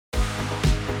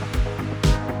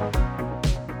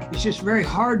it's just very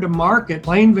hard to market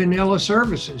plain vanilla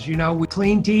services. You know, we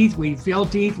clean teeth, we fill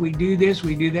teeth, we do this,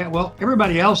 we do that. Well,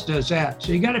 everybody else does that.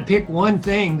 So you got to pick one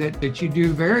thing that you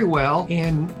do very well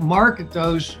and market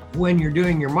those when you're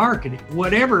doing your marketing,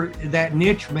 whatever that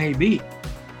niche may be.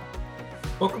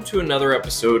 Welcome to another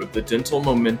episode of the Dental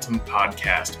Momentum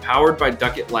Podcast, powered by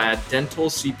Duckett Ladd Dental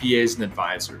CPAs and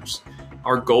Advisors.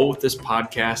 Our goal with this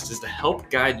podcast is to help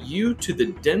guide you to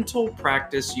the dental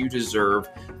practice you deserve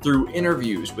through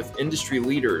interviews with industry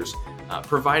leaders,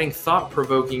 providing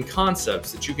thought-provoking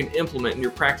concepts that you can implement in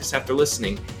your practice after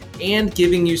listening, and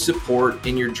giving you support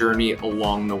in your journey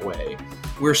along the way.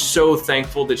 We're so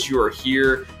thankful that you are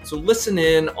here. So listen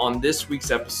in on this week's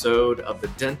episode of the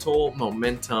Dental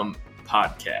Momentum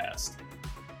Podcast.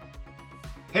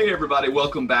 Hey everybody,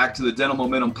 welcome back to the Dental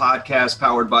Momentum Podcast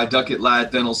powered by Duckett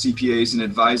Ladd Dental CPAs and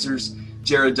Advisors.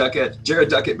 Jared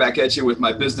Duckett back at you with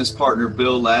my business partner,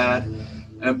 Bill Ladd.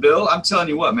 And Bill, I'm telling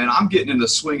you what, man, I'm getting in the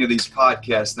swing of these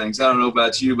podcast things. I don't know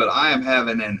about you, but I am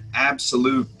having an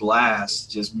absolute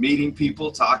blast just meeting people,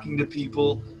 talking to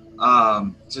people,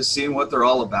 just seeing what they're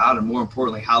all about, and more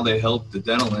importantly, how they help the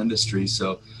dental industry.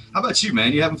 So how about you,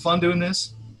 man? You having fun doing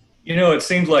this? You know, it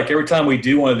seems like every time we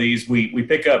do one of these, we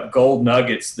pick up gold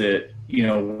nuggets that, you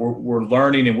know, we're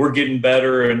learning and we're getting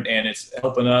better, and it's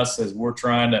helping us as we're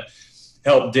trying to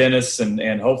help dentists,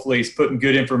 and hopefully it's putting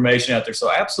good information out there.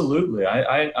 So absolutely,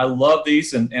 I love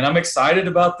these, and I'm excited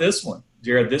about this one.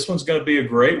 Jared, this one's going to be a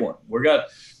great one. We've got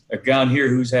a guy here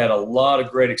who's had a lot of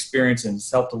great experience and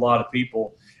has helped a lot of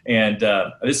people, and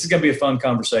this is going to be a fun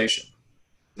conversation.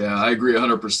 Yeah, I agree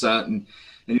 100%. And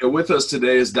you know, with us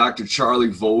today is Dr. Charlie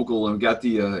Vogel, and we got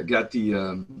the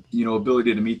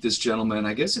ability to meet this gentleman.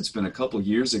 I guess it's been a couple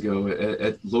years ago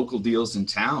at local deals in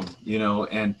town, you know.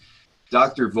 And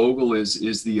Dr. Vogel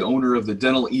is the owner of the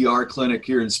Dental ER Clinic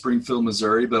here in Springfield,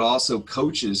 Missouri, but also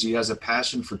coaches. He has a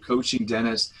passion for coaching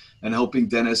dentists and helping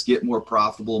dentists get more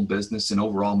profitable in business and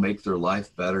overall make their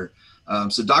life better.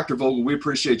 So, Dr. Vogel, we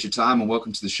appreciate your time and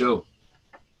welcome to the show.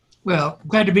 Well,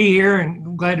 glad to be here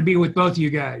and glad to be with both of you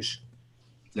guys.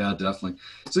 Yeah, definitely.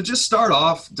 So just start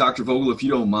off, Dr. Vogel, if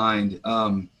you don't mind.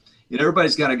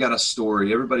 Everybody's got a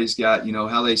story. Everybody's got, you know,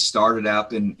 how they started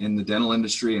out in the dental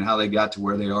industry and how they got to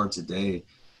where they are today.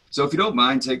 So if you don't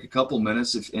mind, take a couple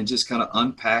minutes and just kind of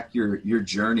unpack your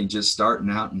journey, just starting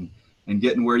out and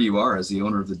getting where you are as the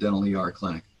owner of the Dental ER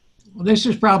Clinic. Well, this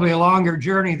is probably a longer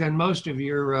journey than most of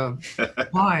your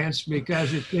clients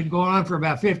because it's been going on for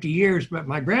about 50 years. But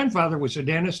my grandfather was a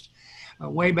dentist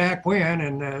way back when,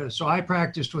 and so I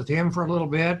practiced with him for a little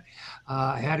bit.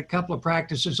 I had a couple of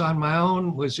practices on my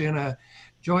own, was in a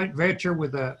joint venture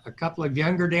with a couple of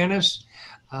younger dentists,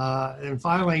 and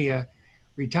finally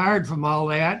retired from all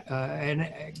that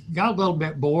and got a little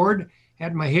bit bored,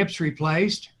 had my hips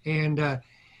replaced, and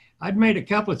I'd made a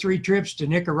couple of 3 trips to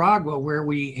Nicaragua where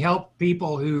we helped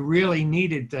people who really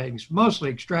needed things, mostly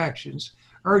extractions,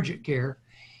 urgent care.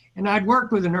 And I'd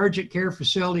worked with an urgent care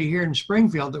facility here in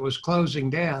Springfield that was closing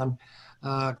down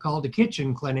called the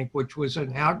Kitchen Clinic, which was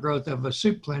an outgrowth of a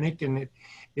soup clinic, and it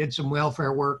did some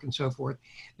welfare work and so forth.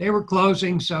 They were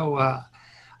closing, so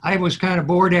I was kind of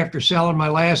bored after selling my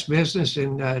last business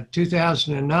in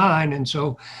 2009, and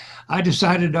so I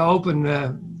decided to open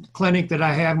the clinic that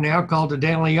I have now called the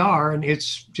Dental ER, and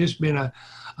it's just been a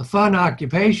fun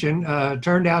occupation.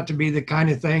 Turned out to be the kind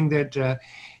of thing that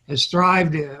has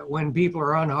thrived when people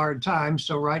are on hard times.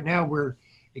 So right now we're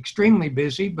extremely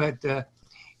busy, but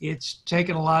it's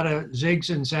taken a lot of zigs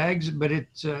and zags, but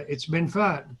it's been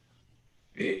fun.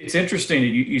 It's interesting that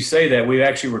you say that. We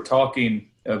actually were talking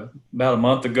about a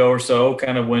month ago or so,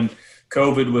 kind of when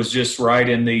COVID was just right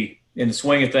in the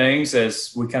swing of things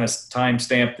as we kind of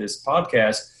time-stamped this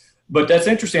podcast. But that's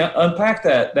interesting. Unpack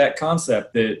that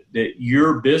concept that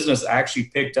your business actually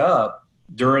picked up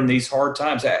during these hard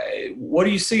times. What do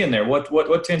you see in there?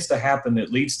 What tends to happen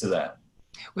that leads to that?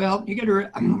 Well, you got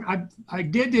to. I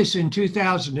did this in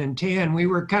 2010. We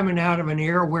were coming out of an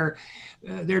era where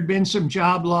there'd been some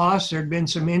job loss, there'd been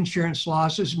some insurance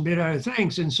losses, and a bit other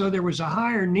things, and so there was a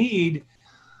higher need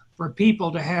for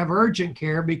people to have urgent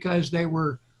care because they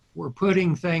were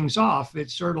putting things off.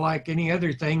 It's sort of like any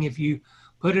other thing. If you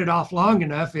put it off long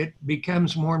enough, it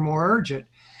becomes more and more urgent.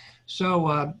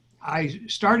 So I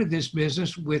started this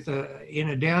business in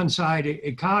a downside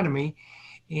economy,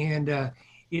 and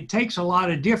it takes a lot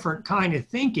of different kind of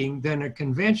thinking than a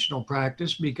conventional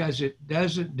practice because it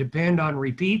doesn't depend on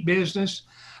repeat business.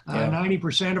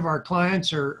 90% of our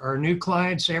clients are new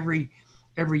clients every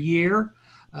year,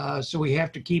 so we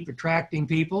have to keep attracting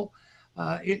people.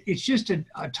 It's just a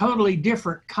totally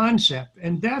different concept,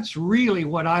 and that's really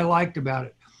what I liked about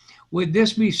it. would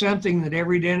this be something that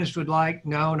every dentist would like?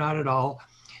 No, not at all.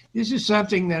 This is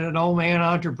something that an old man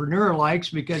entrepreneur likes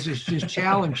because it's just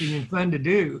challenging and fun to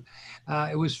do.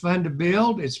 It was fun to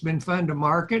build. It's been fun to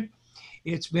market.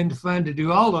 It's been fun to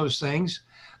do all those things.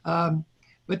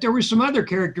 But there were some other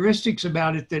characteristics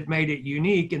about it that made it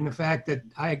unique, in the fact that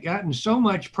I had gotten so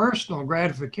much personal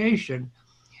gratification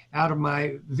out of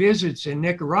my visits in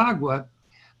Nicaragua,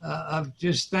 of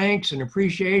just thanks and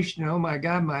appreciation. Oh my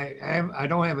God, I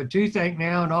don't have a toothache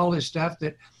now, and all this stuff,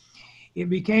 that it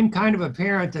became kind of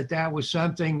apparent that that was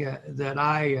something that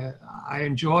I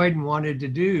enjoyed and wanted to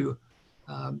do.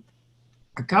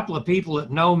 A couple of people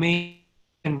that know me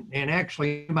and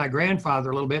actually my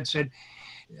grandfather a little bit said,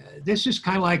 this is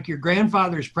kind of like your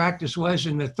grandfather's practice was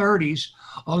in the 30s,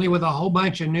 only with a whole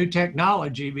bunch of new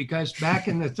technology, because back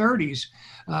in the 30s,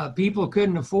 people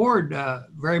couldn't afford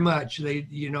very much.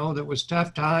 There was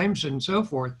tough times and so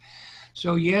forth.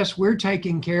 So yes, we're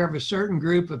taking care of a certain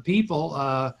group of people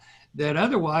that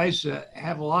otherwise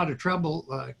have a lot of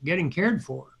trouble getting cared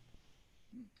for.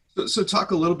 So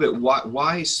talk a little bit,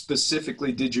 why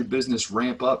specifically did your business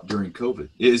ramp up during COVID?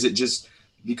 Is it just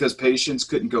because patients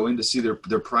couldn't go in to see their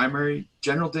primary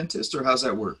general dentist, or how's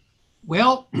that work?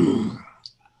 Well,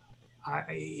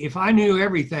 if I knew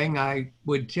everything, I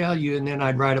would tell you, and then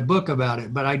I'd write a book about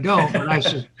it, but I don't.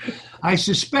 But I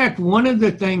suspect one of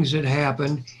the things that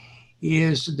happened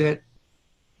is that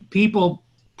people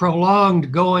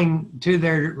prolonged going to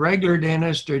their regular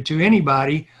dentist or to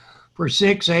anybody for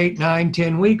 6, 8, 9,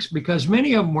 10 weeks, because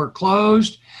many of them were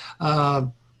closed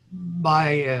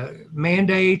by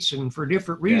mandates, and for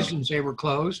different reasons they were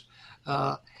closed.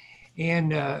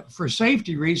 And for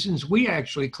safety reasons, we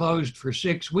actually closed for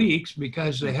 6 weeks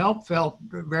because the help felt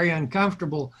very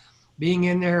uncomfortable being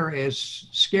in there, as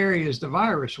scary as the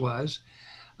virus was.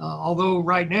 Although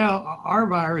right now, our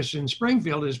virus in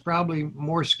Springfield is probably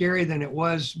more scary than it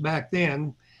was back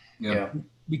then. Yeah.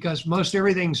 Because most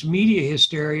everything's media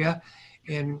hysteria,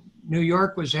 and New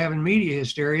York was having media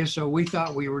hysteria, so we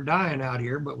thought we were dying out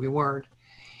here, but we weren't.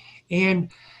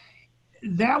 And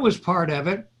that was part of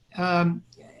it.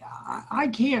 I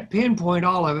can't pinpoint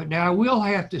all of it. Now, I will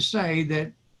have to say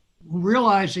that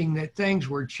realizing that things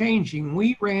were changing,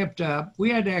 we ramped up.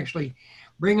 We had to actually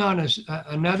bring on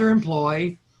another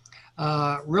employee.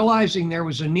 Realizing there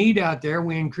was a need out there,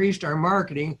 we increased our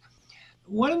marketing.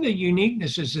 One of the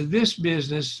uniquenesses of this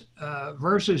business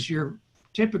versus your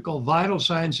typical vital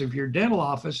signs of your dental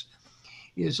office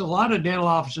is a lot of dental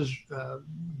offices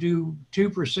do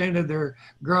 2% of their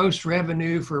gross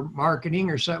revenue for marketing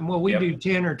or something. Well, we do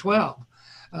 10 or 12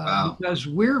 Wow. because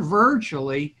we're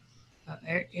virtually,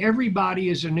 everybody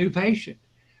is a new patient.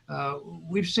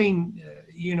 We've seen,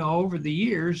 over the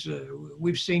years,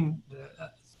 we've seen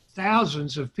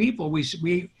thousands of people.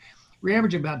 We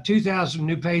average about 2,000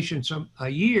 new patients a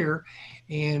year.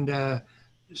 And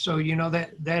so,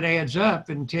 that adds up.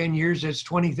 In 10 years, that's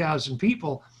 20,000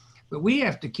 people. But we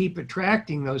have to keep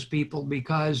attracting those people,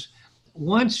 because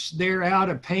once they're out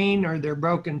of pain or their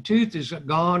broken tooth is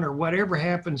gone or whatever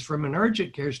happens from an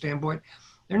urgent care standpoint,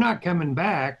 they're not coming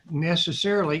back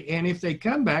necessarily. And if they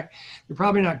come back, they're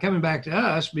probably not coming back to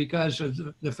us because of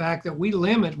the fact that we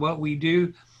limit what we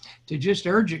do to just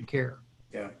urgent care.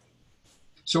 Yeah.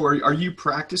 So are you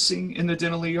practicing in the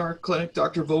dental ER clinic,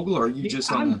 Dr. Vogel, or are you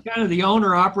just I'm kind of the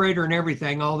owner, operator, and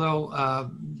everything, although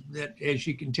that, as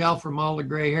you can tell from all the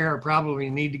gray hair, I probably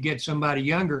need to get somebody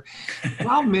younger. The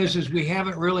problem is we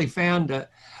haven't really found a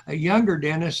younger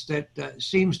dentist that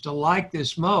seems to like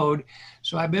this mode.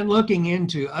 So I've been looking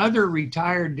into other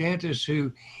retired dentists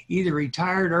who either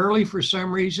retired early for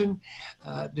some reason,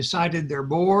 decided they're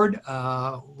bored,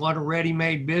 want a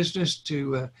ready-made business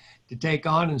to take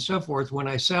on and so forth when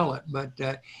I sell it. But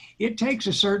it takes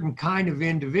a certain kind of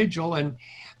individual. And,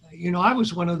 I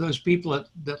was one of those people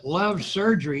that loved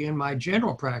surgery in my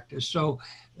general practice. So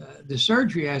the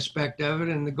surgery aspect of it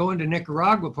and the going to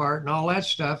Nicaragua part and all that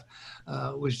stuff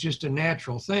was just a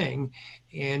natural thing.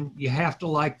 And you have to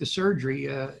like the surgery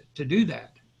to do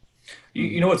that.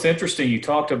 You know what's interesting you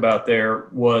talked about there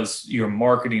was your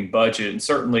marketing budget, and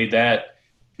certainly that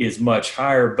is much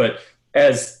higher. But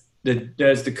as the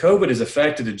COVID has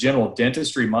affected the general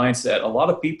dentistry mindset, a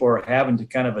lot of people are having to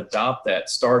kind of adopt that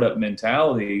startup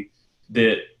mentality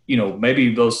that,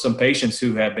 maybe some patients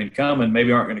who have been coming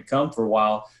maybe aren't going to come for a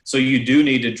while. So you do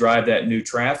need to drive that new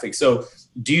traffic. So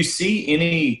do you see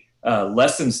any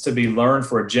lessons to be learned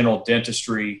for general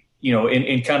dentistry,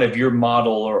 in kind of your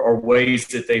model or ways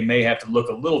that they may have to look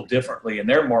a little differently in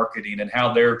their marketing and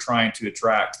how they're trying to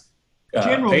attract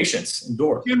patients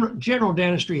indoors? General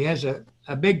dentistry has a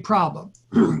big problem.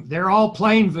 They're all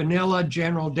plain vanilla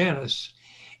general dentists.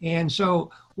 And so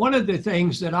one of the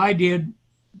things that I did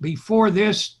before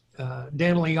this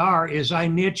dental ER is I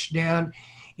niched down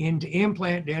into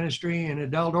implant dentistry and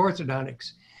adult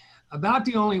orthodontics. About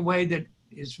the only way that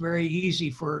is very easy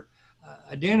for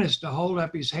a dentist to hold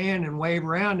up his hand and wave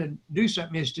around and do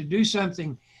something is to do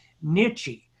something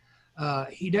nichey.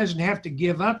 He doesn't have to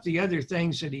give up the other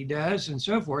things that he does and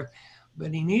so forth,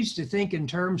 but he needs to think in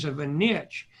terms of a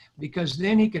niche, because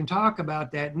then he can talk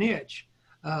about that niche.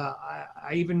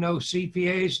 I even know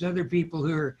CPAs and other people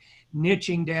who are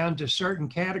niching down to certain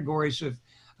categories of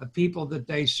people that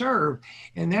they serve,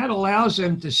 and that allows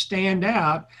them to stand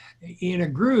out in a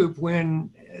group when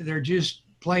they're just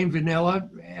plain vanilla.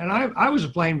 And I was a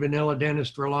plain vanilla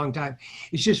dentist for a long time.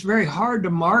 It's just very hard to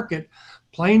market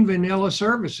plain vanilla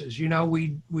services. You know,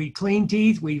 we clean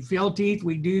teeth, we fill teeth,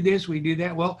 we do this, we do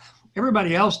that. Well,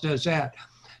 everybody else does that.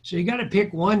 So you got to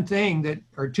pick one thing that,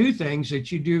 or two things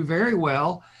that you do very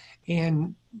well,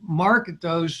 and market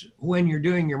those when you're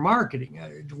doing your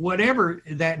marketing, whatever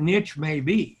that niche may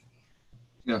be.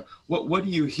 Yeah. What do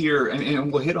you hear?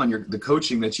 And we'll hit on the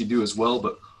coaching that you do as well,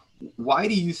 but why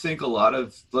do you think a lot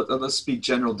of, let's speak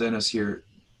general dentists here,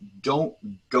 don't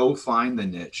go find the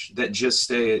niche, that just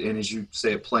stay in, as you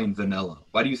say, a plain vanilla?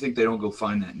 Why do you think they don't go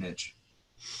find that niche?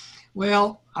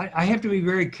 Well, I have to be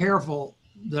very careful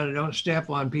that I don't step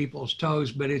on people's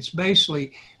toes, but it's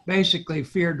basically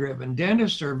fear-driven.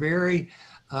 Dentists are very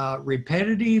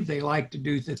repetitive. They like to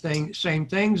do the same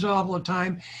things all the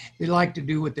time. They like to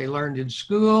do what they learned in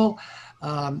school.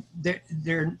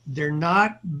 They're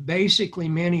not, basically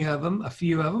many of them, a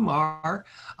few of them are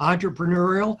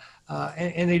entrepreneurial,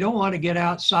 and they don't want to get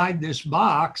outside this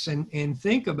box and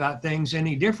think about things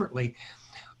any differently.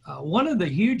 One of the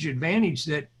huge advantages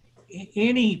that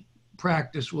any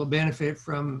practice will benefit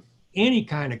from any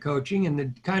kind of coaching, and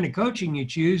the kind of coaching you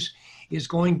choose is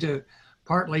going to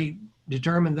partly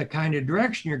determine the kind of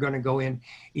direction you're going to go in.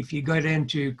 If you get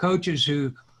into coaches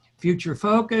who future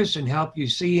focus and help you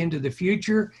see into the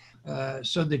future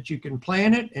so that you can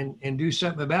plan it and do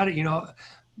something about it, you know,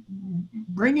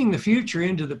 bringing the future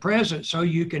into the present so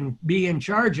you can be in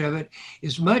charge of it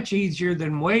is much easier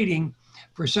than waiting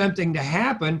for something to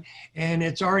happen and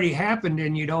it's already happened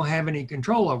and you don't have any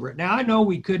control over it. Now, I know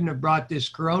we couldn't have brought this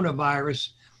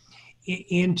coronavirus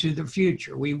into the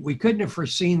future. We couldn't have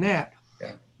foreseen that.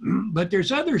 Yeah. But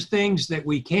there's other things that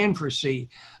we can foresee,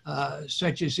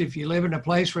 such as if you live in a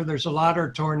place where there's a lot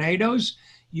of tornadoes,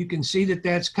 you can see that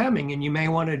that's coming, and you may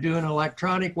want to do an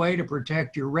electronic way to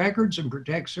protect your records and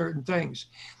protect certain things.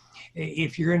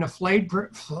 If you're in a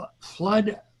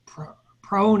flood-prone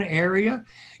area,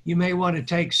 you may want to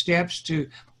take steps to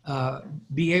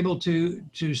be able to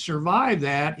survive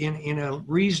that in a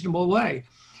reasonable way.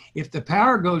 If the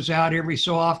power goes out every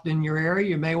so often in your area,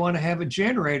 you may want to have a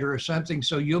generator or something,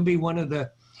 so you'll be one of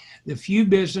the few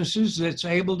businesses that's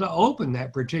able to open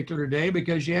that particular day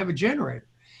because you have a generator.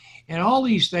 And all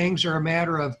these things are a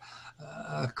matter of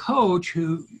a coach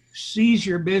who sees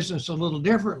your business a little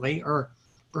differently, or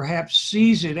perhaps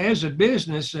sees it as a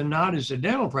business and not as a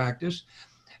dental practice,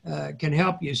 can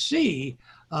help you see.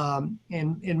 And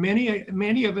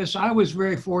many of us, I was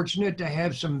very fortunate to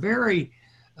have some very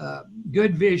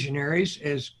good visionaries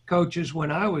as coaches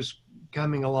when I was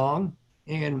coming along.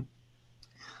 And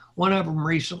one of them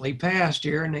recently passed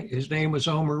here, and his name was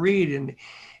Omer Reed, and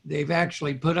they've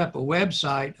actually put up a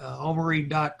website,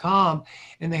 omerreed.com,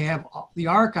 and they have the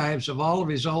archives of all of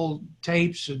his old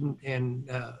tapes and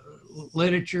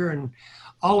literature and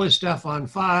all his stuff on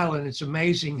file. And it's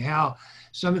amazing how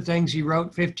some of the things he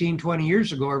wrote 15, 20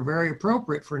 years ago are very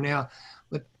appropriate for now.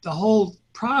 But the whole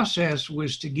process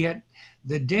was to get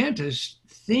the dentist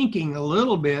thinking a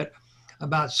little bit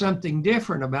about something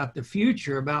different, about the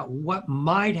future, about what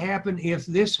might happen if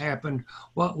this happened,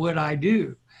 what would I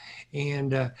do?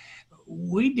 And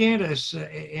we dentists,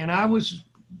 and I was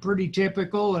pretty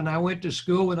typical, and I went to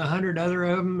school with 100 other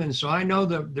of them, and so I know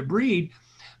the breed.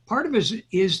 Part of it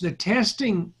is the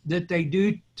testing that they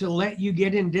do to let you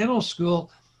get in dental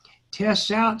school,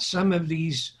 tests out some of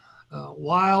these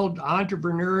wild,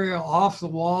 entrepreneurial,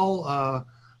 off-the-wall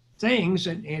things,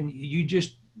 and you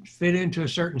just fit into a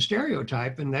certain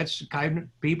stereotype, and that's the kind of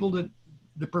people that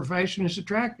the profession is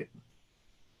attracted.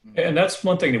 And that's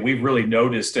one thing that we've really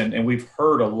noticed, and we've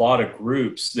heard a lot of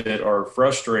groups that are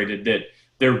frustrated that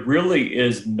there really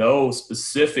is no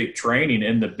specific training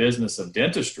in the business of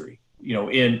dentistry, you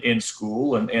know, in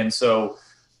school. And so,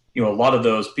 you know, a lot of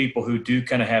those people who do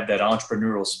kind of have that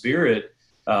entrepreneurial spirit,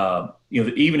 you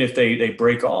know, even if they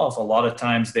break off, a lot of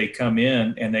times they come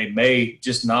in and they may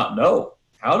just not know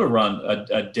how to run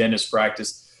a dentist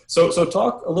practice. So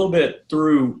talk a little bit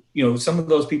through, you know, some of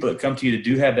those people that come to you that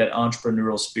do have that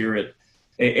entrepreneurial spirit.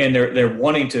 and they're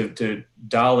wanting to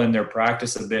dial in their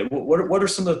practice a bit. What are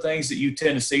some of the things that you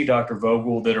tend to see, Dr.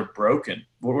 Vogel, that are broken?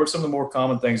 What are some of the more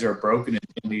common things that are broken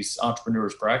in these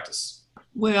entrepreneurs' practice?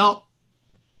 Well,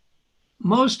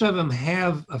 most of them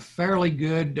have a fairly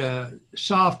good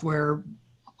software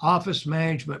office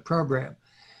management program.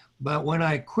 But when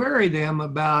I query them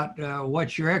about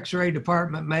what's your x-ray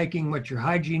department making, what's your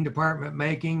hygiene department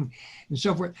making, and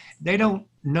so forth, they don't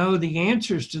know the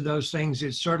answers to those things.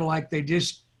 It's sort of like they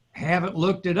just haven't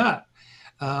looked it up.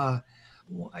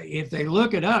 If they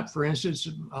look it up, for instance,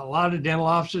 a lot of dental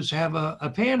offices have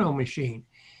a pano machine.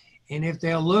 And if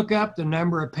they'll look up the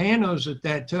number of panos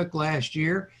that took last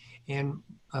year, and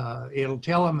it'll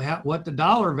tell them what the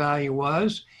dollar value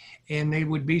was, and they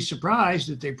would be surprised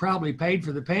that they probably paid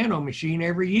for the pano machine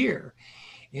every year.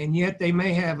 And yet they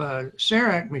may have a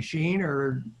CEREC machine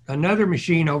or another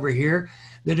machine over here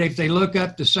that if they look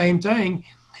up the same thing,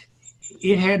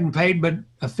 it hadn't paid but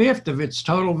a fifth of its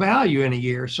total value in a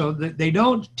year. So that they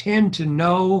don't tend to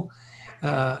know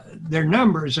their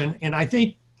numbers. And I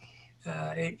think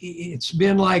it's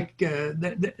been like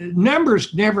the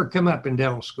numbers never come up in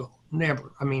dental school.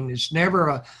 Never. I mean, it's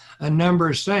never a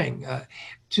numbers thing.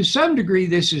 To some degree,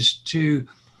 this is to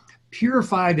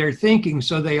purify their thinking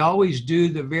so they always do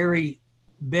the very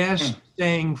best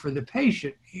thing for the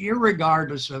patient,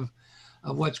 irregardless of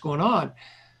what's going on.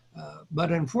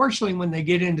 But unfortunately, when they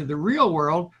get into the real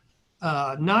world,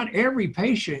 not every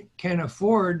patient can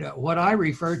afford what I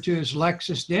refer to as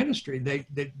Lexus dentistry.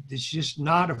 It's just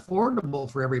not affordable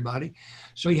for everybody.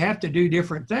 So you have to do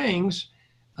different things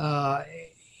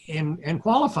and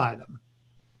qualify them.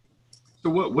 So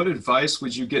what advice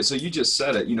would you get? So you just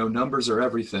said it, numbers are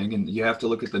everything and you have to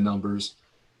look at the numbers,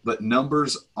 but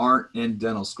numbers aren't in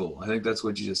dental school. I think that's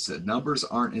what you just said. Numbers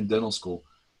aren't in dental school.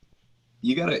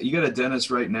 You got a dentist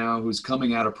right now who's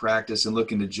coming out of practice and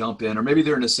looking to jump in, or maybe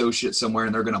they're an associate somewhere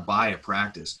and they're going to buy a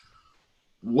practice.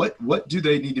 What do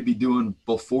they need to be doing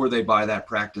before they buy that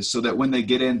practice so that when they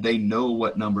get in, they know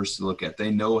what numbers to look at? They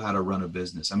know how to run a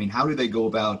business. I mean, how do they go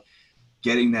about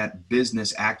getting that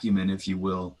business acumen, if you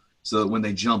will, so that when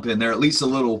they jump in, they're at least a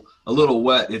little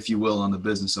wet, if you will, on the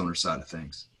business owner side of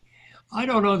things? I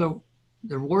don't know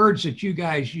the words that you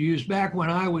guys use. Back when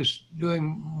I was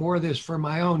doing more of this for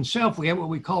my own self, we had what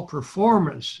we call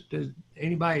performance. Does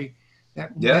anybody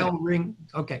that bell ring?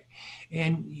 Okay.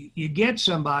 And you get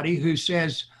somebody who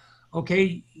says,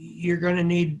 okay, you're going to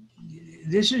need,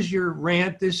 this is your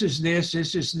rent, this is this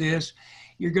is this.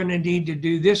 You're going to need to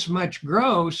do this much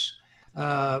gross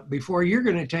before you're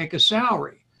going to take a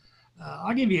salary.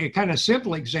 I'll give you a kind of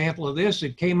simple example of this.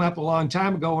 It came up a long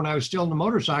time ago when I was still in the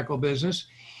motorcycle business.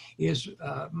 Is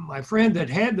my friend that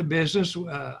had the business,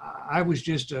 I was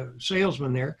just a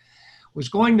salesman there, was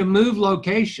going to move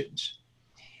locations.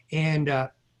 And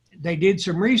they did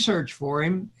some research for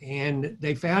him, and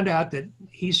they found out that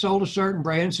he sold a certain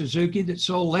brand, Suzuki, that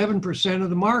sold 11% of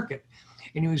the market.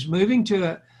 And he was moving to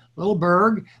a little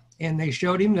burg, and they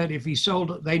showed him that if he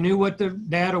sold, they knew what the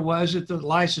data was at the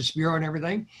License Bureau and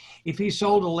everything. If he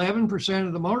sold 11%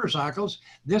 of the motorcycles,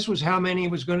 this was how many he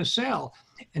was going to sell.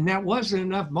 And that wasn't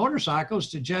enough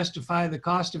motorcycles to justify the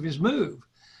cost of his move.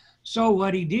 So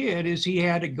what he did is he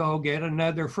had to go get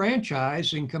another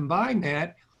franchise and combine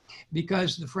that,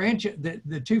 because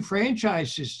the two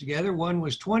franchises together, one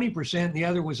was 20% and the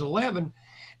other was 11,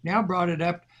 now brought it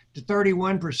up to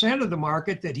 31% of the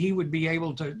market that he would be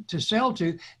able to sell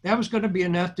to. That was going to be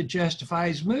enough to justify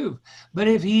his move. But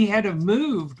if he had have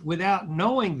moved without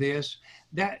knowing this,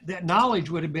 that knowledge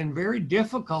would have been very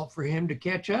difficult for him to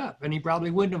catch up, and he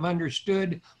probably wouldn't have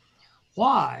understood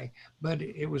why, but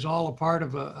it was all a part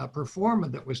of a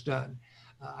performance that was done.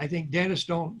 I think dentists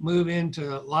don't move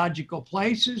into logical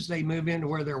places. They move into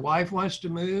where their wife wants to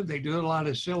move. They do a lot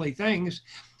of silly things.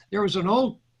 There was an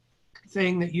old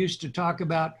thing that used to talk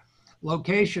about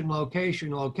location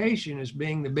as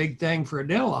being the big thing for a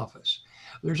dental office.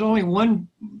 There's only one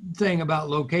thing about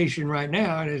location right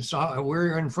now, and it's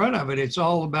we're in front of it. It's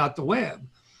all about the web.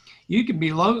 You can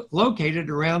be located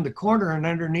around the corner and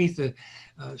underneath a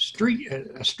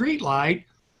street light,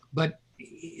 but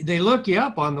they look you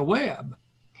up on the web.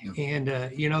 And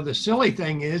the silly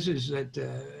thing is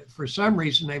that for some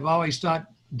reason they've always thought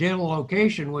dental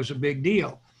location was a big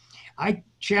deal. I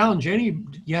challenge any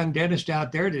young dentist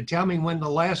out there to tell me when the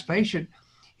last patient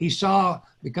he saw,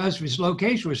 because of his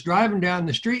location, was driving down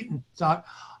the street and thought,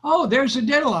 oh, there's a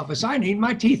dental office. I need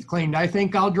my teeth cleaned. I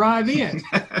think I'll drive in.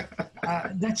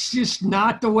 That's just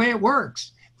not the way it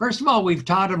works. First of all, we've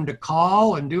taught them to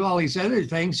call and do all these other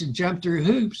things and jump through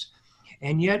hoops.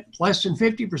 And yet less than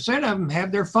 50% of them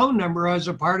have their phone number as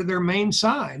a part of their main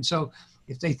sign. So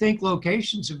if they think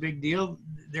location's a big deal,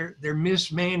 they're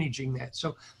mismanaging that.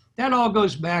 So that all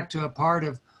goes back to a part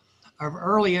of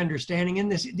early understanding.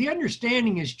 And the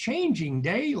understanding is changing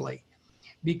daily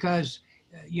because,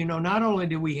 not only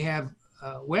do we have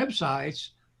websites,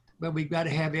 but we've got to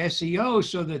have SEO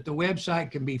so that the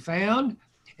website can be found.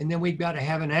 And then we've got to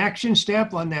have an action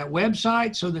step on that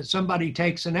website so that somebody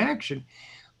takes an action.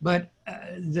 But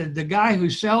the guy who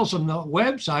sells them the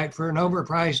website for an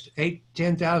overpriced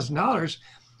 $10,000,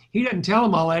 he doesn't tell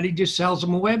them all that. He just sells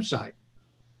them a website.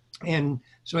 And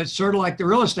so it's sort of like the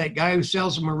real estate guy who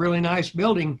sells them a really nice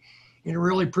building in a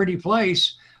really pretty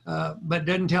place, but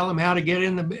doesn't tell them how to get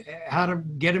them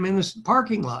in the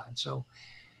parking lot. So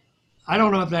I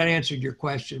don't know if that answered your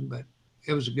question, but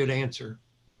it was a good answer.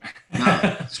 No,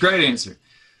 it's a great answer.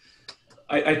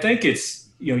 I think it's,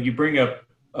 you bring up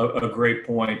a great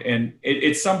point, and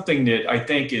it's something that I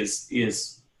think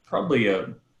is probably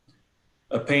a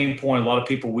pain point a lot of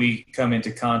people we come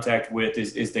into contact with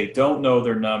is they don't know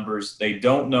their numbers. They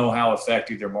don't know how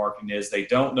effective their marketing is. They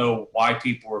don't know why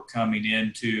people are coming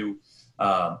into,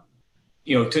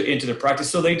 into the practice.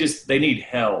 So they need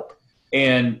help.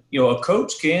 And, a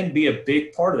coach can be a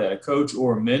big part of that, a coach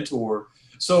or a mentor.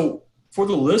 So for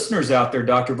the listeners out there,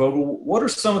 Dr. Vogel, what are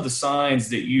some of the signs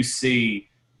that you see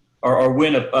or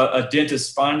when a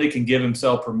dentist finally can give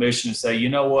himself permission to say, you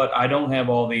know what, I don't have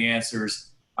all the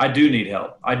answers. I do need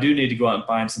help. I do need to go out and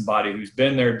find somebody who's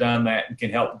been there, done that, and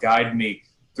can help guide me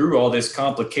through all this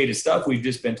complicated stuff we've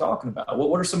just been talking about.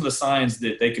 What are some of the signs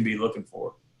that they can be looking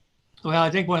for? Well, I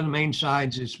think one of the main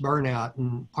signs is burnout.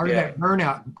 And part of that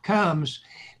burnout comes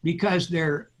because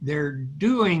they're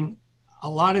doing a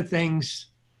lot of things,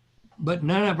 but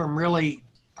none of them really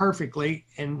perfectly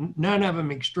and none of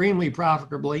them extremely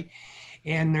profitably.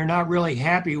 And they're not really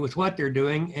happy with what they're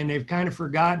doing. And they've kind of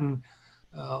forgotten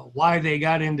why they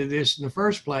got into this in the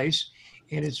first place.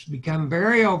 And it's become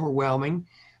very overwhelming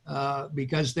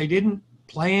because they didn't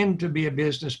plan to be a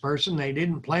business person. They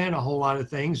didn't plan a whole lot of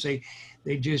things.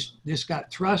 This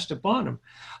got thrust upon them.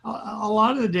 A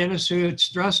lot of the dentists who it's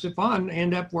thrust upon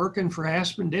end up working for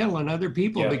Aspen Dental and other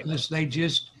people because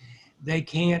they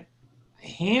can't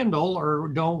handle or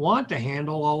don't want to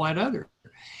handle all that other.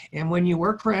 And when you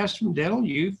work for Aspen Dental,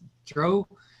 you throw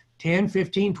 10,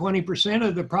 15, 20%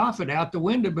 of the profit out the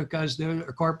window because they're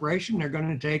a corporation, they're going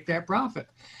to take that profit.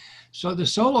 So the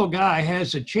solo guy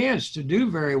has a chance to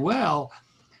do very well,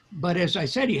 but as I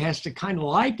said, he has to kind of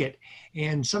like it.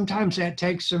 And sometimes that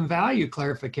takes some value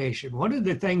clarification. One of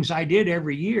the things I did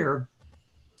every year,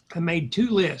 I made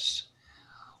 2 lists.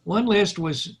 One list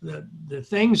was the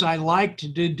things I liked to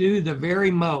do the very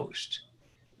most,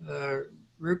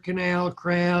 root canal,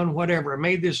 crown, whatever. I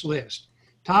made this list,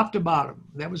 top to bottom.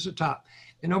 That was the top.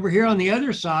 And over here on the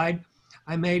other side,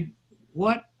 I made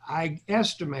what I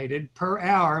estimated per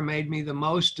hour made me the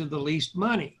most to the least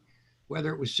money,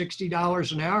 whether it was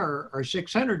 $60 an hour or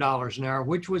 $600 an hour,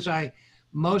 which was I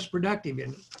most productive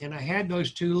in. And I had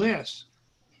those 2 lists.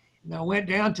 And I went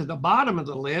down to the bottom of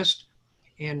the list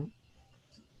and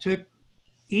took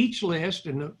each list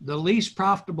and the least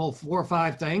profitable 4 or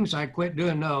 5 things, I quit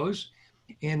doing those.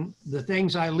 And the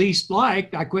things I least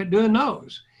liked, I quit doing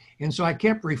those. And so I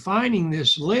kept refining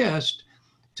this list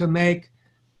to make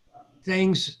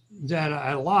things that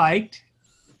I liked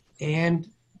and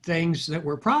things that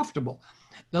were profitable.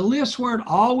 The lists weren't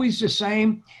always the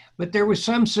same, but there was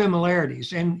some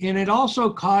similarities. And it also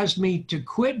caused me to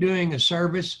quit doing a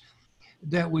service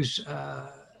that was,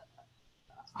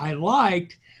 I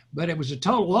liked, but it was a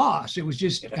total loss. It was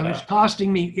just, it was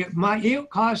costing me, it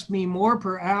cost me more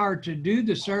per hour to do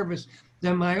the service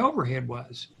than my overhead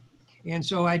was. And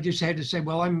so I just had to say,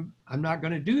 well, I'm not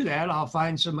going to do that. I'll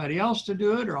find somebody else to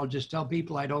do it, or I'll just tell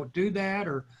people I don't do that,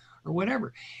 or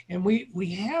whatever. And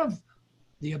we have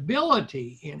the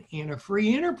ability in a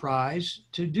free enterprise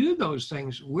to do those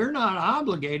things. We're not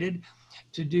obligated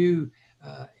to do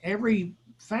every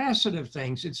facet of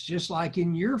things. It's just like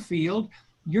in your field,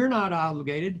 you're not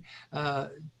obligated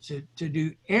to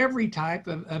do every type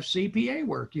of CPA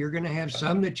work. You're going to have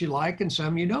some that you like and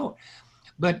some you don't.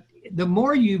 But the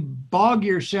more you bog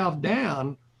yourself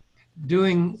down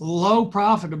doing low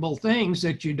profitable things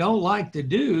that you don't like to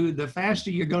do, the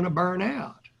faster you're going to burn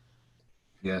out.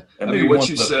 Yeah. I mean, what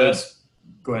you said.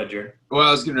 Go ahead, Jerry. Well, I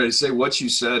was getting ready to say what you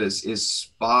said is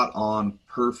spot on,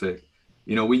 perfect.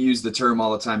 You know, we use the term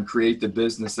all the time, create the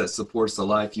business that supports the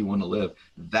life you want to live.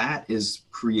 That is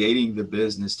creating the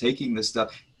business, taking the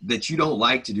stuff that you don't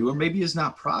like to do or maybe is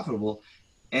not profitable.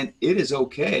 And it is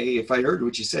okay, if I heard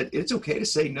what you said, it's okay to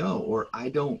say no, or I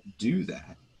don't do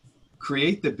that.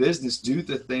 Create the business, do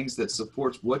the things that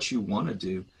supports what you want to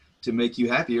do to make you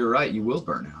happy. You're right, you will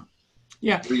burn out.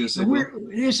 Yeah, What are you gonna say, Will?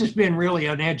 this has been really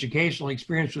an educational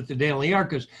experience with the dental ER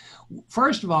because,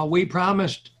 first of all, we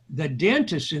promised the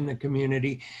dentists in the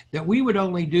community that we would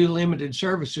only do limited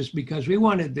services because we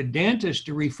wanted the dentist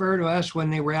to refer to us when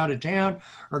they were out of town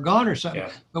or gone or something,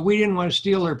 but we didn't want to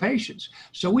steal their patients.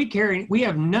 So we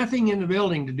have nothing in the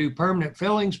building to do permanent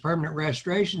fillings, permanent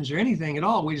restorations, or anything at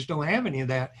all. We just don't have any of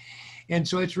that. And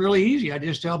so it's really easy. I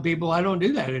just tell people I don't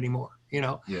do that anymore,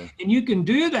 and you can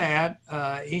do that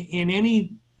in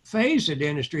any phase of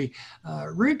dentistry.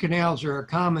 Root canals are a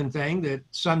common thing that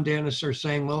some dentists are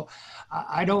saying, well,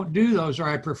 I don't do those, or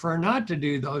I prefer not to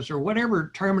do those, or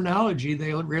whatever terminology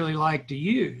they really like to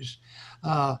use.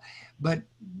 But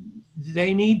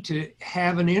they need to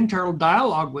have an internal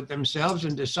dialogue with themselves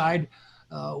and decide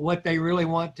what they really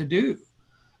want to do.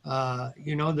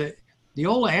 The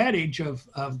old adage of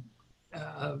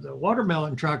the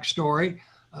watermelon truck story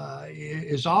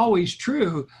is always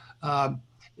true.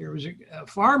 There was a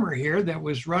farmer here that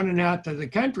was running out to the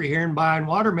country here and buying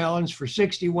watermelons for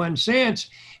 61 cents.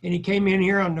 And he came in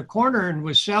here on the corner and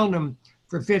was selling them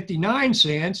for 59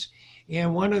 cents.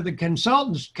 And one of the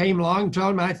consultants came along and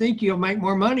told him, I think you'll make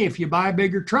more money if you buy a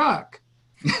bigger truck.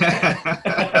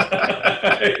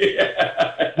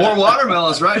 More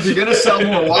watermelons, right? If you're going to sell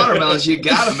more watermelons, you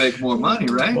got to make more money,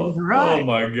 right? Right. Oh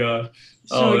my God.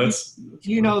 So,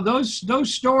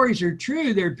 those stories are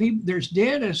true. There's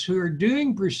dentists who are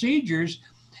doing procedures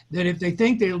that if they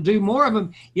think they'll do more of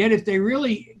them, yet if they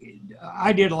really,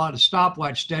 I did a lot of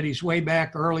stopwatch studies way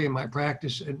back early in my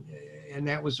practice, and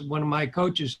that was one of my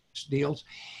coach's deals.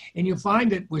 And you'll find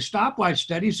that with stopwatch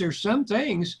studies, there's some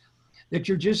things that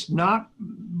you're just not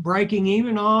breaking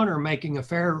even on or making a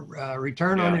fair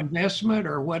return on investment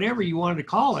or whatever you wanted to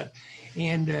call it.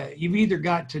 And you've either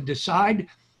got to decide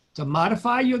to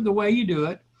modify the way you do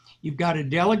it, you've got to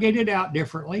delegate it out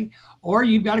differently, or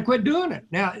you've got to quit doing it.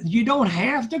 Now, you don't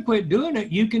have to quit doing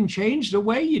it. You can change the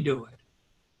way you do it.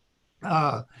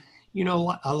 A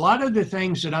lot of the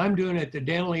things that I'm doing at the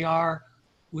dental ER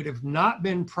would have not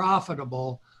been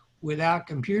profitable without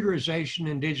computerization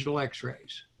and digital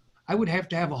x-rays. I would have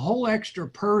to have a whole extra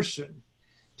person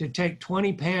to take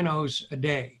 20 panos a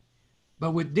day.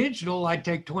 But with digital, I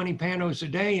take 20 panos a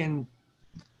day in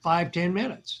 5-10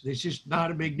 minutes. It's just not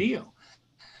a big deal.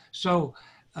 So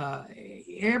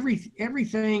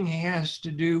everything has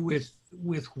to do with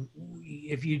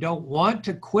if you don't want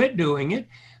to quit doing it,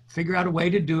 figure out a way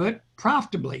to do it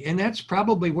profitably. And that's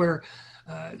probably where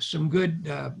some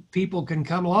good people can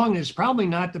come along. It's probably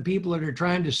not the people that are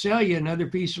trying to sell you another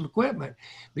piece of equipment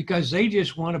because they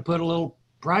just want to put a little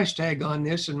price tag on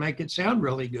this and make it sound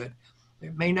really good.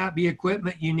 It may not be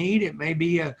equipment you need. It may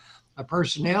be a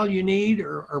personnel you need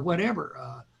or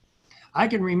whatever. I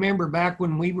can remember back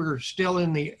when we were still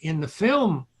in the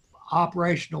film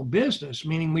operational business,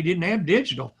 meaning we didn't have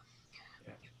digital.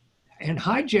 And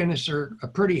hygienists are a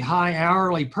pretty high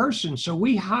hourly person. So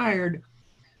we hired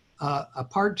a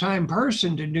part-time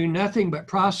person to do nothing but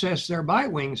process their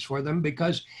bite wings for them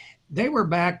because they were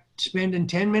back spending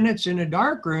 10 minutes in a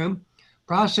dark room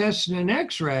processing an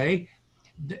x-ray,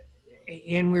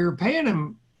 and we were paying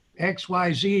them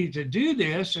XYZ to do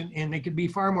this, and they could be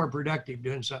far more productive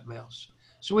doing something else.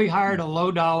 So we hired a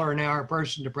low dollar an hour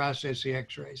person to process the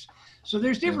x-rays. So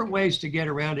there's different ways to get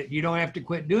around it. You don't have to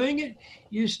quit doing it.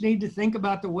 You just need to think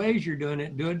about the ways you're doing it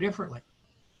and do it differently.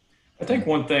 I think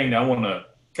one thing that I want to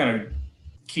kind of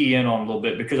key in on a little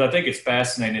bit, because I think it's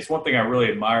fascinating. It's one thing I really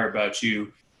admire about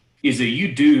you is that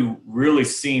you do really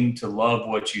seem to love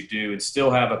what you do and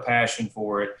still have a passion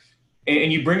for it.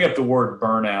 And you bring up the word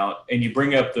burnout, and you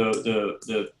bring up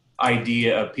the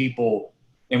idea of people,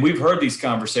 and we've heard these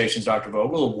conversations, Dr.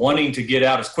 Vogel, wanting to get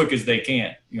out as quick as they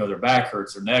can. Their back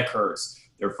hurts, their neck hurts,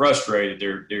 they're frustrated,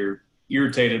 they're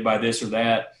irritated by this or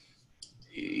that.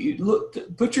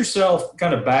 Put yourself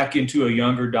kind of back into a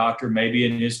younger doctor, maybe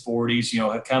in his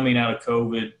 40s, coming out of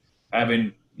COVID,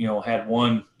 having, had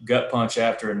one gut punch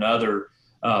after another.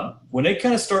 When they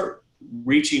kind of start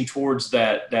reaching towards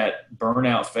that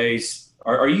burnout phase,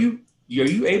 are you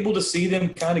able to see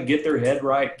them kind of get their head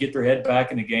right, get their head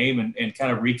back in the game and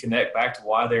kind of reconnect back to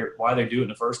why they do it in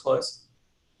the first place?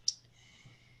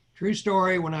 True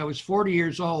story. When I was 40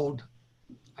 years old,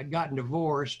 I'd gotten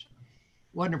divorced.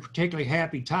 Wasn't a particularly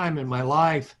happy time in my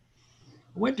life.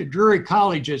 I went to Drury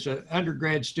College as an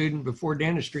undergrad student before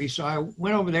dentistry. So I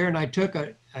went over there and I took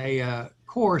a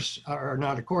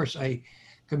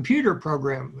computer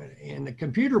program. And the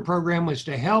computer program was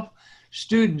to help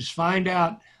students find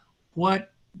out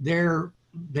what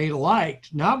they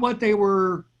liked, not what they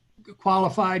were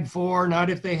qualified for, not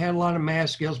if they had a lot of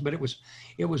math skills, but it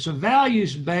was a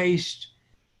values-based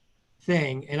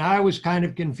thing. And I was kind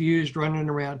of confused running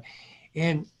around.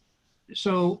 And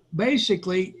so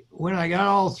basically, when I got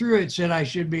all through, it said I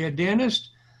should be a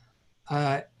dentist,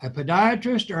 a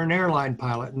podiatrist, or an airline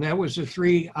pilot. And that was the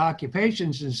three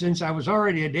occupations. And since I was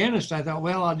already a dentist, I thought,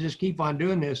 well, I'll just keep on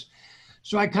doing this.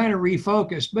 So I kind of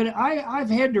refocused. But I've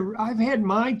had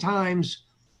my times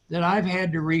that I've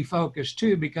had to refocus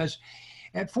too, because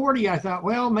at 40, I thought,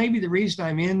 well, maybe the reason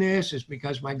I'm in this is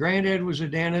because my granddad was a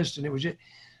dentist and it was it.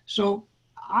 So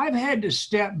I've had to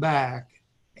step back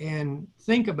and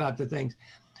think about the things.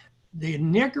 The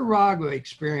Nicaragua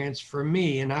experience for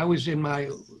me, and I was in my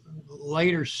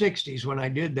later 60s when I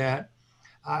did that.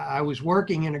 I was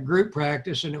working in a group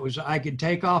practice, and I could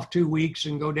take off 2 weeks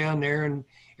and go down there, and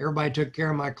everybody took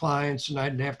care of my clients, and I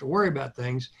didn't have to worry about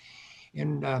things.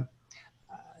 And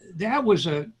that was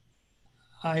a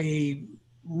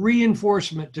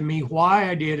reinforcement to me why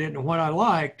I did it and what I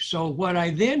liked. So what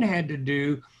I then had to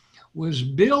do was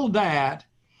build that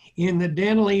in the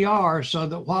dental ER so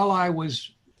that while I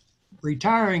was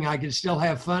retiring, I could still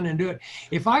have fun and do it.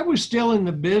 If I was still in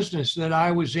the business that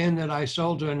I was in, that I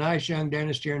sold to a nice young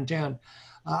dentist here in town,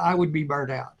 I would be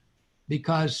burnt out,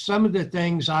 because some of the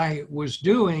things I was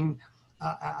doing,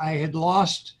 I had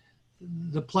lost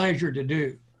the pleasure to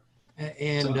do.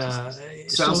 And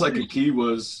sounds like a key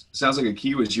was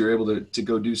you're able to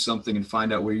go do something and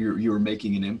find out where you were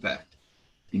making an impact,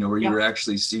 where you were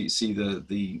actually see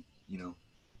the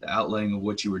outlaying of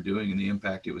what you were doing and the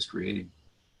impact it was creating.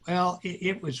 Well,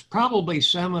 it was probably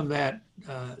some of that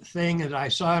thing that I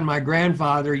saw in my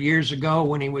grandfather years ago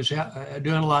when he was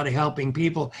doing a lot of helping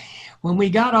people. When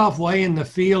we got off way in the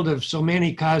field of so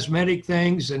many cosmetic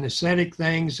things and aesthetic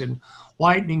things and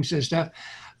whitenings and stuff,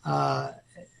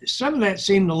 some of that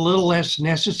seemed a little less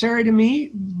necessary to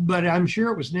me, but I'm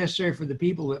sure it was necessary for the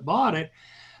people that bought it.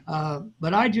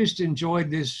 But I just enjoyed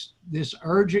this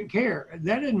urgent care.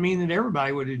 That didn't mean that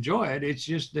everybody would enjoy it. It's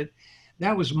just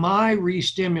that was my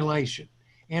re-stimulation.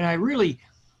 And I really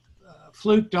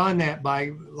fluked on that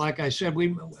by, like I said,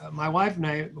 my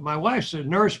wife's a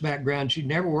nurse background. She'd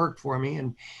never worked for me.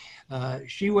 And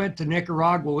she went to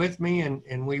Nicaragua with me,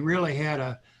 and we really had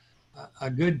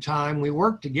a good time. We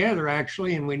worked together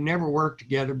actually, and we never worked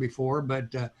together before,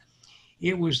 but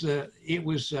it was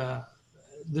the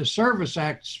service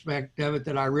aspect of it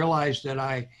that I realized that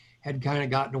I had kind of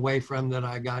gotten away from, that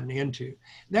I gotten into.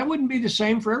 That wouldn't be the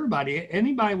same for everybody.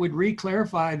 Anybody would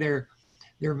re-clarify their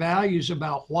values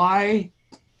about why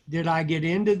did I get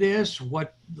into this,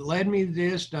 what led me to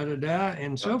this,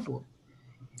 and so forth.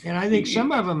 And I think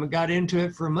some of them got into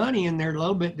it for money, and they're a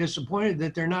little bit disappointed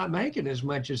that they're not making as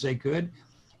much as they could.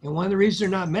 And one of the reasons they're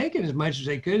not making as much as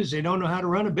they could is they don't know how to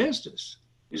run a business.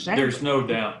 Sadly. There's no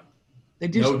doubt. They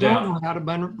just don't know how to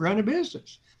run a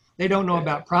business. They don't know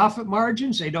about profit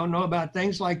margins. They don't know about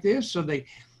things like this. So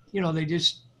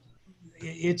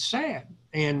it's sad.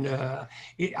 And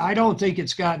I don't think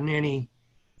it's gotten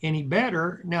any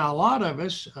better. Now, a lot of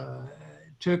us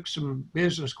took some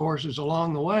business courses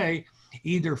along the way,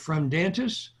 either from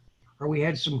dentists, or we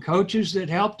had some coaches that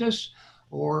helped us,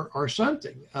 or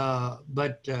something.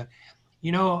 But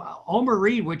Omer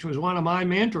Reed, which was one of my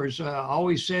mentors,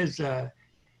 always says,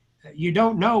 you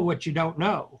don't know what you don't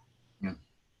know. Yeah.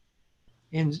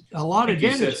 And a lot of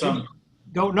dentists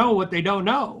don't know what they don't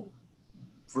know.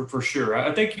 For sure.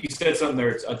 I think you said something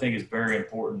there I think is very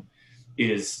important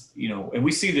is, and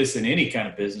we see this in any kind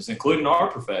of business, including our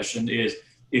profession, is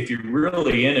if you're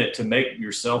really in it to make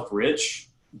yourself rich,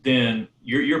 then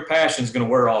your passion is going to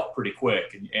wear off pretty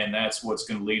quick. And that's what's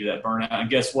going to lead to that burnout.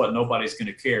 And guess what? Nobody's going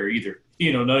to care either.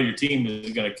 None of your team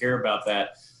is going to care about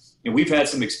that. And we've had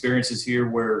some experiences here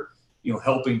where,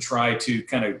 helping try to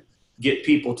kind of get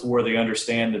people to where they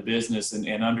understand the business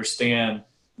and understand,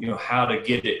 how to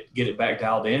get it back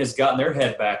dialed in, has gotten their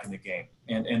head back in the game.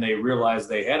 And they realized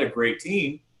they had a great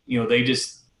team. They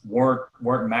just weren't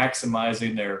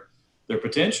maximizing their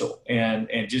potential, and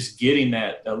just getting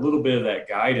a little bit of that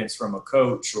guidance from a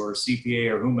coach or a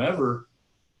CPA or whomever,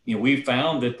 we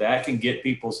found that can get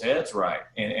people's heads right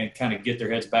and kind of get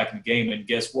their heads back in the game. And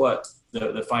guess what?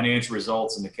 The financial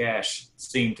results and the cash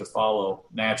seem to follow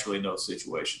naturally in those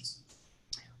situations.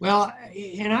 Well,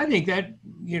 and I think that,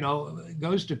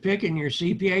 goes to picking your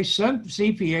CPA. Some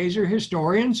CPAs are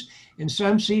historians, and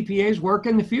some CPAs work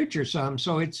in the future some.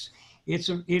 So it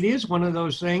is one of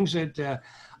those things that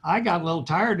I got a little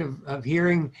tired of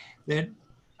hearing that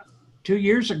 2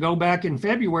 years ago, back in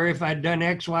February, if I'd done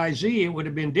X, Y, Z, it would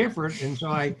have been different. And so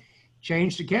I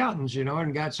changed accountants,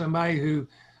 and got somebody who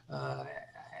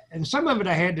and some of it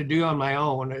I had to do on my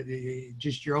own,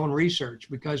 just your own research,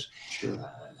 because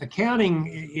accounting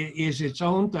is its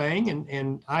own thing.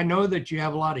 And I know that you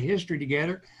have a lot of history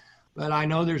together, but I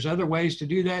know there's other ways to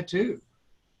do that too.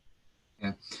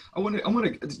 Yeah, I want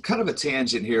to kind of a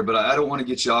tangent here, but I don't want to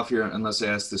get you off here unless I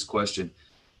ask this question.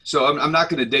 So I'm not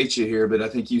going to date you here, but I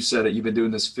think you said it. You've been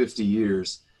doing this 50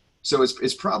 years. So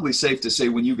it's probably safe to say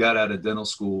when you got out of dental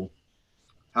school,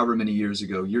 however many years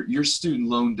ago, your student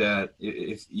loan debt,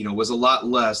 if was a lot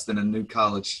less than a new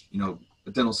college,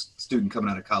 a dental student coming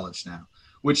out of college now,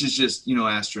 which is just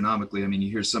astronomically. I mean,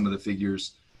 you hear some of the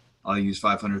figures. I'll use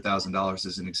 $500,000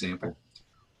 as an example.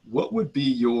 What would be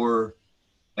your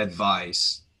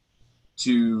advice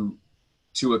to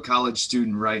a college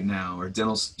student right now or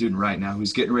dental student right now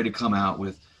who's getting ready to come out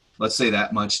with, let's say,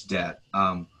 that much debt?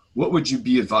 What would you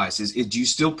be advised? Do you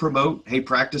still promote, hey,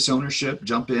 practice ownership,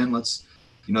 jump in, let's,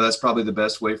 that's probably the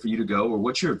best way for you to go? Or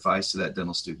what's your advice to that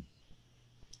dental student?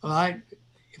 Well,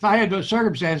 if I had those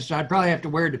circumstances, I'd probably have to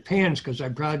wear Depends because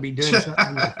I'd probably be doing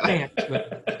something with pants.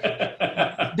 But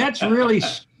that's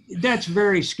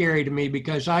very scary to me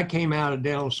because I came out of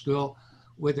dental school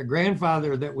with a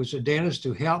grandfather that was a dentist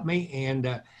who helped me.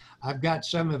 And I've got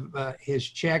some of his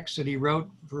checks that he wrote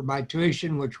for my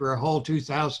tuition, which were a whole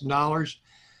 $2,000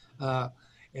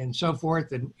 and so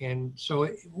forth. And so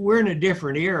we're in a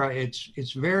different era.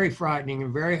 It's very frightening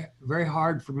and very, very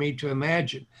hard for me to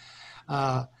imagine.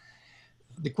 The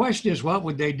question is, what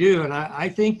would they do? And I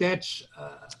think that's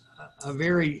a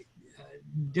very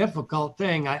difficult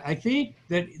thing. I think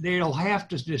that they'll have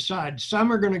to decide.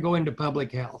 Some are going to go into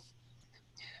public health.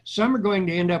 Some are going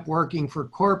to end up working for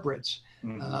corporates.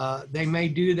 Mm-hmm. They may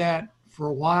do that for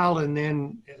a while and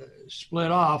then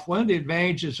split off. One of the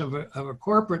advantages of a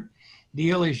corporate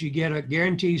deal is you get a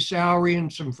guaranteed salary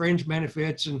and some fringe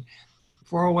benefits and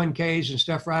 401ks and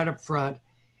stuff right up front.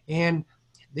 And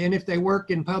then if they work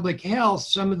in public health,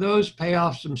 some of those pay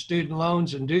off some student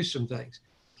loans and do some things.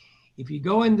 If you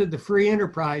go into the free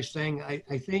enterprise thing,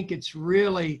 I think it's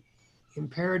really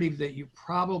imperative that you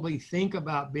probably think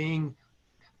about being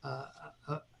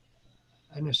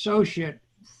an associate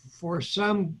for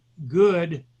some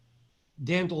good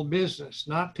dental business,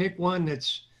 not pick one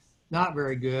that's not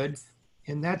very good.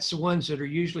 And that's the ones that are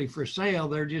usually for sale.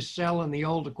 They're just selling the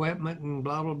old equipment and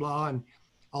blah, blah, blah. And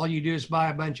all you do is buy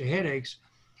a bunch of headaches.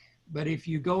 But if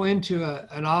you go into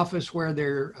an office where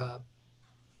they're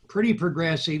pretty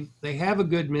progressive, they have a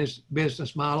good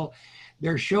business model,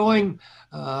 they're showing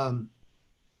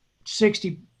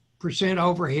 60%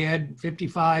 overhead,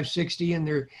 55, 60, and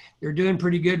they're doing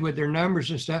pretty good with their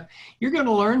numbers and stuff, you're going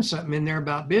to learn something in there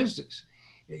about business.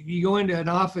 You go into an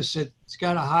office that's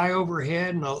got a high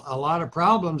overhead and a lot of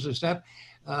problems and stuff,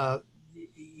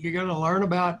 you're going to learn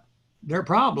about their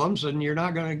problems and you're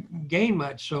not going to gain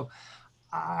much. So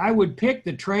I would pick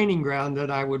the training ground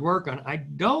that I would work on. I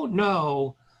don't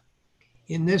know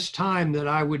in this time that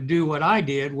I would do what I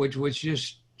did, which was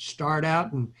just start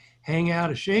out and hang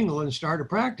out a shingle and start a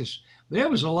practice. But it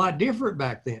was a lot different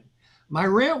back then. My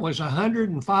rent was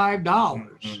 $105.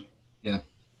 Mm-hmm. Yeah.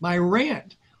 My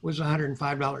rent was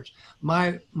 $105.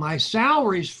 My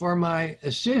salaries for my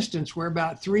assistants were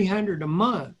about $300 a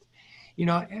month.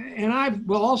 And I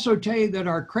will also tell you that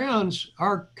our crowns,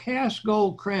 our cast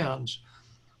gold crowns,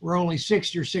 were only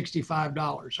 $60 or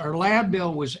 $65. Our lab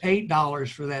bill was $8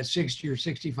 for that $60 or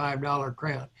 $65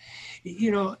 crown.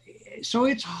 So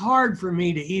it's hard for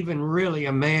me to even really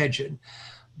imagine.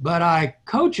 But I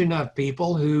coach enough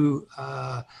people who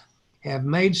have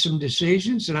made some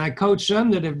decisions, and I coach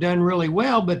some that have done really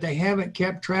well, but they haven't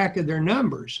kept track of their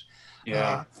numbers.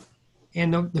 Yeah.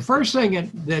 And the first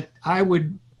thing that I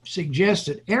would suggest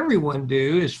that everyone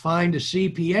do is find a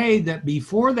CPA that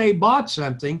before they bought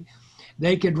something,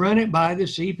 they could run it by the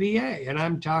CPA. And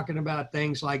I'm talking about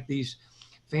things like these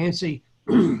fancy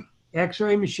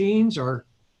x-ray machines or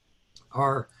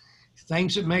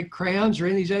things that make crowns or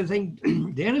any of these other things.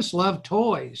 Dentists love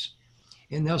toys,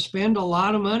 and they'll spend a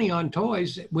lot of money on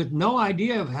toys with no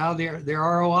idea of how their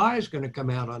ROI is going to come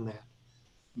out on that.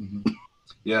 Mm-hmm.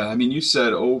 Yeah, I mean, you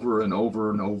said over and over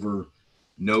and over,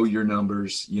 know your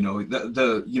numbers.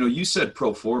 You said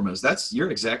pro formas.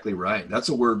 You're exactly right. That's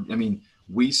a word. I mean,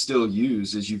 we still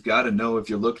use is you've got to know if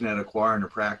you're looking at acquiring a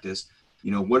practice,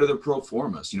 what are the pro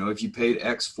formas? If you paid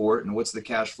X for it and what's the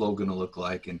cash flow going to look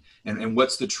like and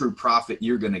what's the true profit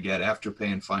you're going to get after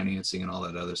paying financing and all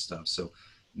that other stuff. So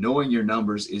knowing your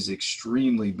numbers is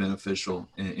extremely beneficial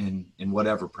in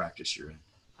whatever practice you're in.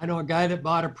 I know a guy that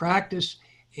bought a practice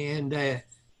and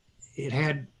it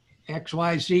had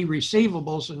XYZ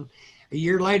receivables, and a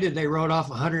year later they wrote off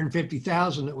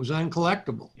 $150,000 that was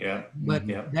uncollectible. Yeah. But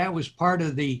that was part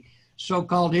of the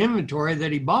so-called inventory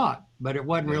that he bought, but it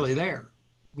wasn't really there.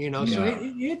 So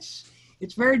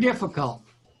it's very difficult.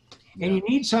 And you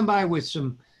need somebody with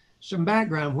some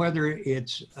background, whether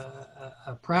it's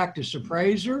a practice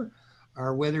appraiser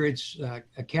or whether it's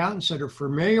accountants that are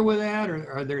familiar with that,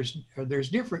 or there's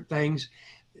different things,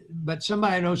 but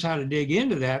somebody knows how to dig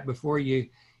into that before you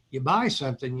buy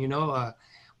something.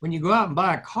 When you go out and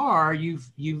buy a car, you've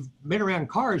been around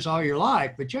cars all your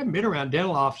life, but you haven't been around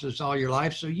dental offices all your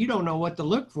life, so you don't know what to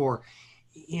look for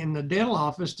in the dental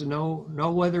office to know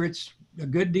whether it's a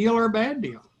good deal or a bad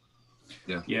deal.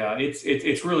 Yeah,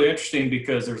 it's really interesting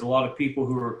because there's a lot of people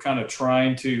who are kind of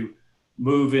trying to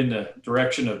move in the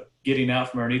direction of getting out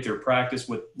from underneath their practice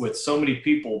with so many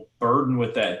people burdened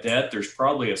with that debt. There's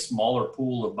probably a smaller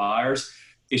pool of buyers.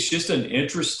 It's just an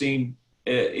interesting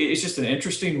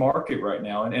market right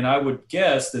now. And I would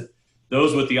guess that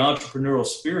those with the entrepreneurial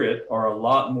spirit are a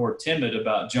lot more timid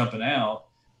about jumping out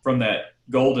from that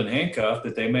golden handcuff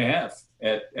that they may have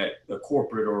at a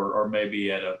corporate or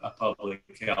maybe at a public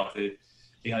health. It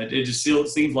just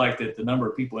seems like that the number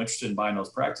of people interested in buying those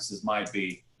practices might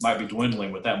be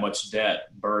dwindling with that much debt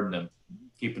burden them,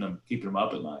 keeping them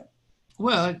up at night.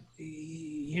 Well,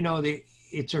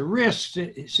 it's a risk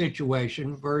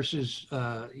situation versus,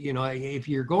 if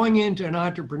you're going into an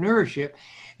entrepreneurship,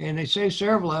 and they say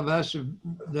several of us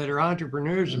that are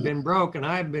entrepreneurs have been broke, and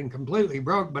I've been completely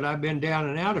broke, but I've been down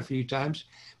and out a few times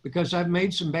because I've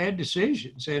made some bad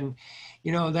decisions. And,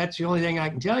 that's the only thing I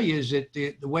can tell you is that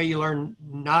the way you learn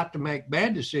not to make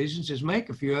bad decisions is make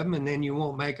a few of them, and then you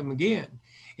won't make them again.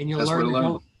 And you'll learn to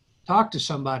go talk to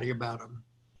somebody about them.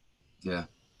 Yeah.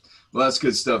 Well, that's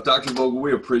good stuff. Dr. Vogel,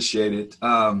 we appreciate it.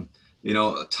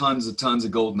 Tons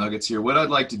of gold nuggets here. What I'd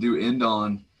like to do, end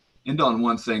on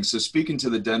one thing. So speaking to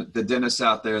the dentist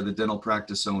out there, the dental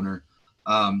practice owner,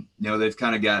 they've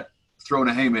kind of got thrown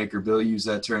a haymaker. Bill used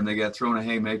that term. They got thrown a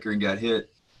haymaker and got hit,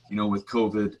 with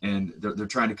COVID, and they're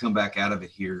trying to come back out of it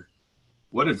here.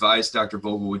 What advice, Dr.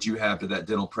 Vogel, would you have to that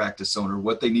dental practice owner,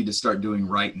 what they need to start doing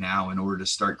right now in order to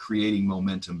start creating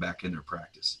momentum back in their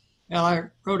practice? Well, I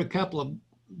wrote a couple of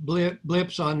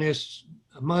blips on this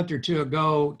a month or two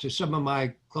ago to some of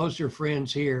my closer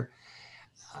friends here.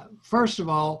 First of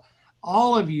all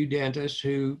of you dentists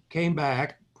who came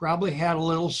back probably had a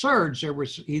little surge. There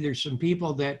was either some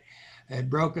people that had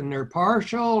broken their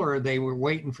partial, or they were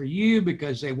waiting for you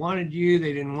because they wanted you.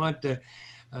 They didn't want the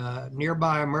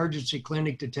nearby emergency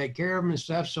clinic to take care of them and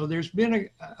stuff. So there's been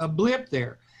a blip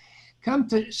there. Come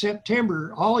to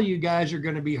September, all you guys are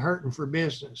going to be hurting for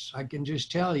business. I can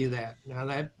just tell you that. Now,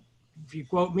 that, if you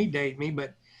quote me, date me,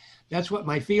 but that's what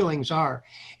my feelings are.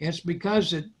 And it's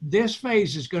because this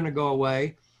phase is going to go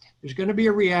away. There's going to be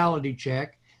a reality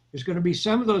check. There's going to be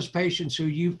some of those patients who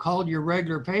you've called your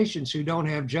regular patients who don't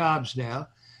have jobs now,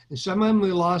 and some of them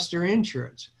who lost their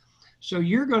insurance. So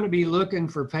you're going to be looking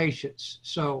for patients.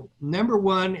 So number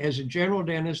one, as a general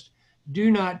dentist, do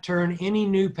not turn any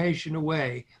new patient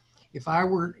away. If I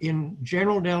were in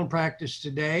general dental practice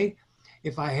today,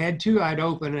 if I had to, I'd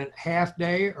open a half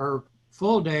day or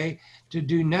full day to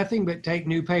do nothing but take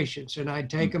new patients, and I'd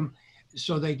take them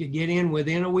so they could get in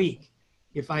within a week.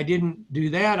 If I didn't do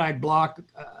that, I'd block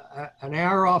an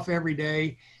hour off every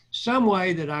day, some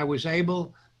way that I was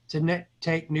able to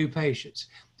take new patients.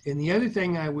 And the other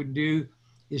thing I would do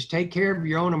is take care of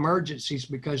your own emergencies,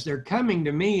 because they're coming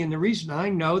to me. And the reason I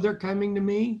know they're coming to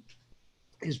me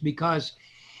is because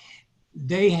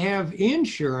they have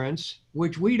insurance,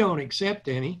 which we don't accept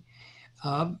any,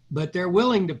 but they're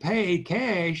willing to pay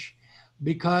cash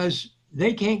because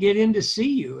they can't get in to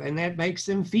see you, and that makes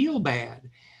them feel bad.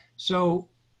 So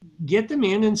get them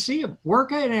in and see them.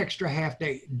 Work an extra half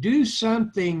day. Do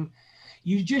something.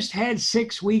 You just had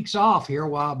 6 weeks off here a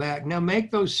while back. Now make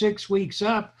those 6 weeks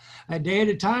up a day at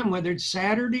a time, whether it's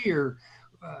Saturday or,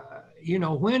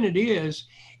 when it is,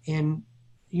 and,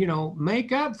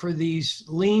 make up for these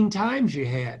lean times you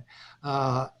had,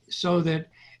 so that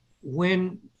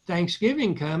when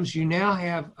Thanksgiving comes, you now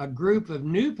have a group of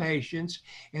new patients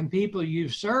and people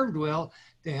you've served well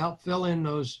to help fill in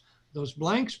those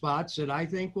blank spots that I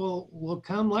think will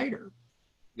come later.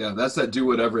 Yeah, that's that do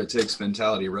whatever it takes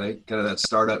mentality, right? Kind of that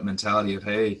startup mentality of,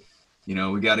 hey,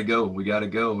 we got to go.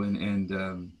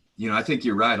 And I think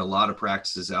you're right. A lot of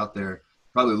practices out there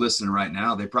probably listening right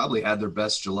now, they probably had their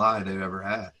best July they've ever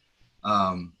had.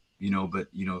 But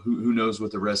who knows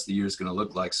what the rest of the year is going to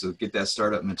look like. So get that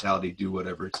startup mentality, do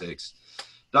whatever it takes.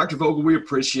 Dr. Vogel, we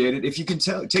appreciate it. If you can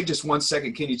take just 1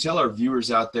 second, can you tell our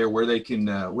viewers out there where they can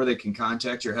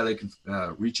contact you or how they can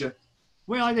reach you?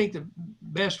 Well, I think the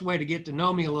best way to get to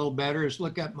know me a little better is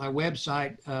look up my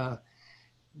website,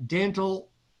 dentaler.com.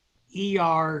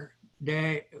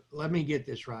 let me get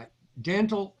this right.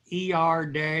 Dental ER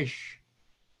dash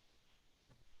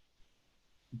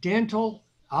dental.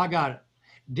 I got it.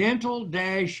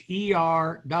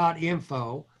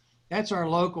 Dental-er.info. That's our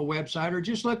local website, or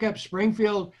just look up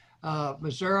Springfield,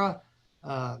 Missouri,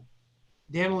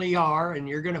 Dental ER, and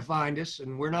you're going to find us,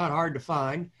 and we're not hard to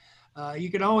find. You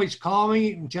can always call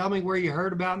me and tell me where you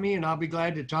heard about me, and I'll be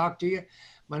glad to talk to you.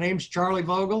 My name's Charlie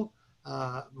Vogel.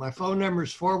 My phone number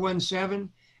is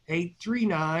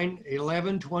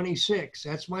 417-839-1126.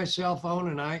 That's my cell phone,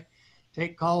 and I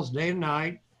take calls day and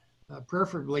night,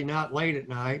 preferably not late at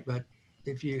night, but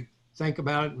if you think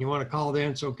about it and you want to call then,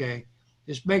 it's okay.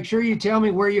 Just make sure you tell me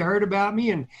where you heard about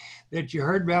me and that you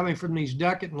heard about me from these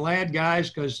Duckett and Ladd guys,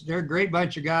 because they're a great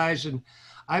bunch of guys, and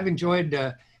I've enjoyed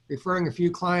referring a few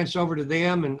clients over to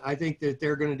them, and I think that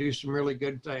they're going to do some really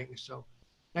good things. So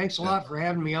thanks a lot for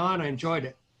having me on. I enjoyed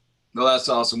it. No, that's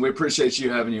awesome. We appreciate you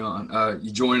having you on.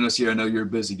 You joining us here. I know you're a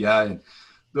busy guy. And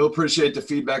Bill, appreciate the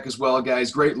feedback as well,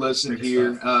 guys. Great listen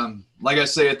here. Like I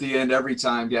say at the end every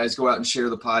time, guys, go out and share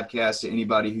the podcast to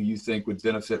anybody who you think would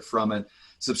benefit from it.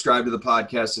 Subscribe to the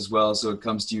podcast as well so it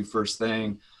comes to you first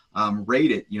thing.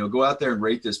 Rate it. Go out there and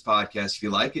rate this podcast. If you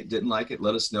like it, didn't like it,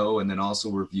 let us know, and then also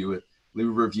review it. Leave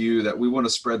a review. That we want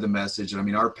to spread the message. And I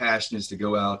mean, our passion is to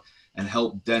go out and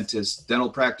help dentists, dental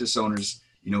practice owners,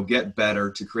 get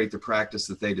better to create the practice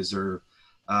that they deserve.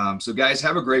 So guys,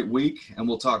 have a great week, and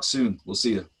we'll talk soon. We'll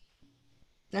see you.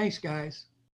 Thanks, guys.